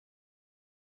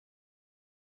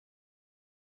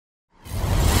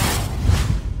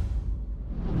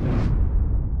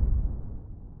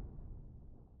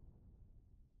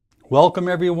Welcome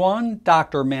everyone,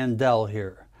 Dr. Mandell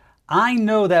here. I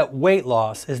know that weight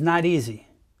loss is not easy.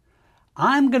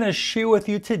 I'm going to share with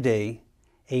you today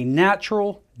a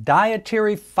natural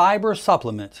dietary fiber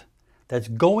supplement that's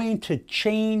going to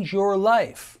change your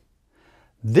life.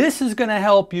 This is going to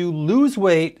help you lose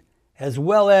weight as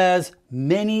well as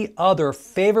many other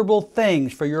favorable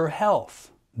things for your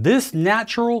health. This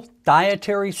natural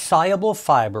dietary soluble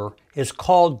fiber is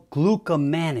called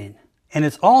glucomannan, and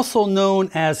it's also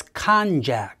known as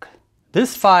konjac.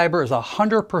 This fiber is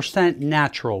 100%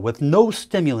 natural with no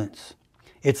stimulants.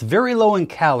 It's very low in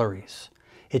calories.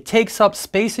 It takes up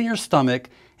space in your stomach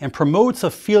and promotes a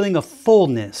feeling of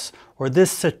fullness or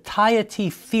this satiety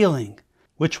feeling,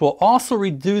 which will also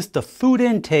reduce the food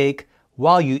intake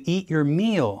while you eat your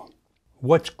meal.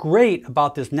 What's great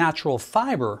about this natural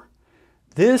fiber,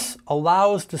 this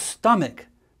allows the stomach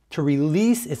to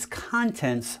release its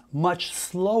contents much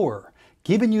slower,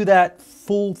 giving you that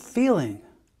full feeling.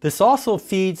 This also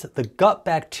feeds the gut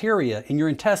bacteria in your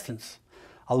intestines,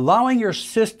 allowing your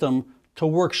system to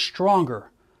work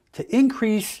stronger, to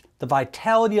increase the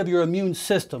vitality of your immune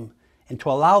system, and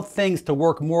to allow things to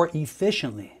work more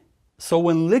efficiently. So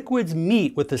when liquids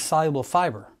meet with the soluble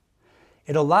fiber,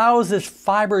 it allows this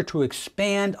fiber to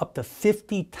expand up to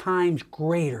 50 times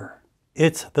greater.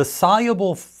 It's the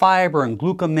soluble fiber in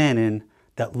glucomannan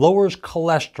that lowers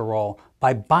cholesterol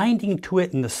by binding to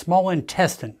it in the small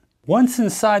intestine. Once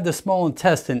inside the small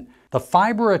intestine, the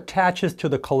fiber attaches to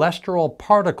the cholesterol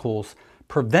particles,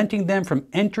 preventing them from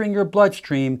entering your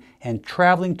bloodstream and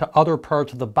traveling to other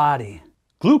parts of the body.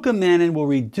 Glucomannan will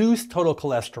reduce total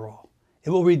cholesterol. It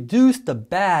will reduce the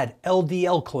bad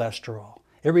LDL cholesterol.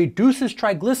 It reduces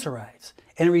triglycerides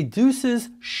and it reduces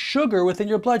sugar within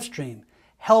your bloodstream,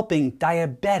 helping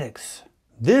diabetics.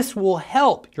 This will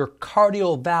help your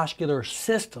cardiovascular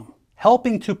system,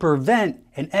 helping to prevent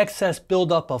an excess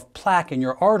buildup of plaque in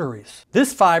your arteries.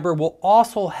 This fiber will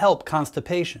also help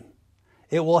constipation.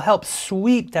 It will help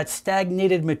sweep that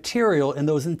stagnated material in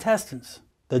those intestines.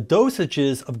 The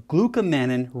dosages of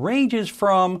glucomannan ranges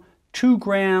from 2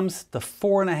 grams to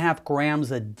 4.5 grams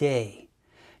a day.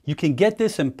 You can get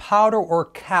this in powder or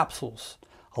capsules.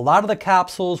 A lot of the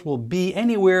capsules will be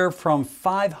anywhere from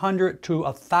 500 to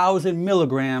 1,000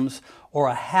 milligrams or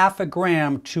 0.5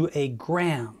 gram to 1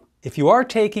 gram. If you are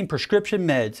taking prescription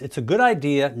meds, it's a good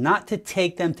idea not to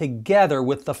take them together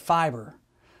with the fiber.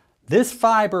 This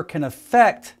fiber can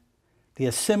affect the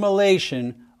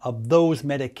assimilation of those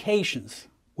medications.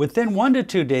 Within 1 to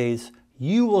 2 days,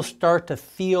 you will start to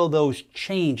feel those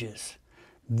changes.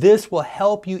 This will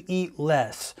help you eat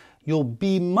less. You'll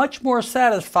be much more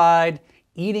satisfied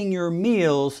eating your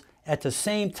meals. At the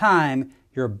same time,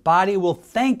 your body will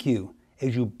thank you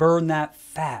as you burn that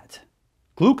fat.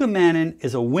 Glucomannan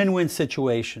is a win-win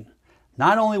situation.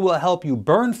 Not only will it help you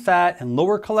burn fat and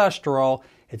lower cholesterol,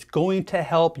 it's going to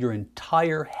help your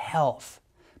entire health.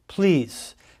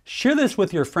 Please share this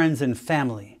with your friends and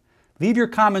family. Leave your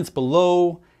comments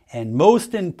below, and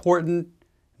most important,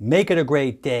 make it a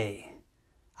great day.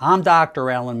 I'm Dr.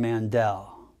 Alan Mandell.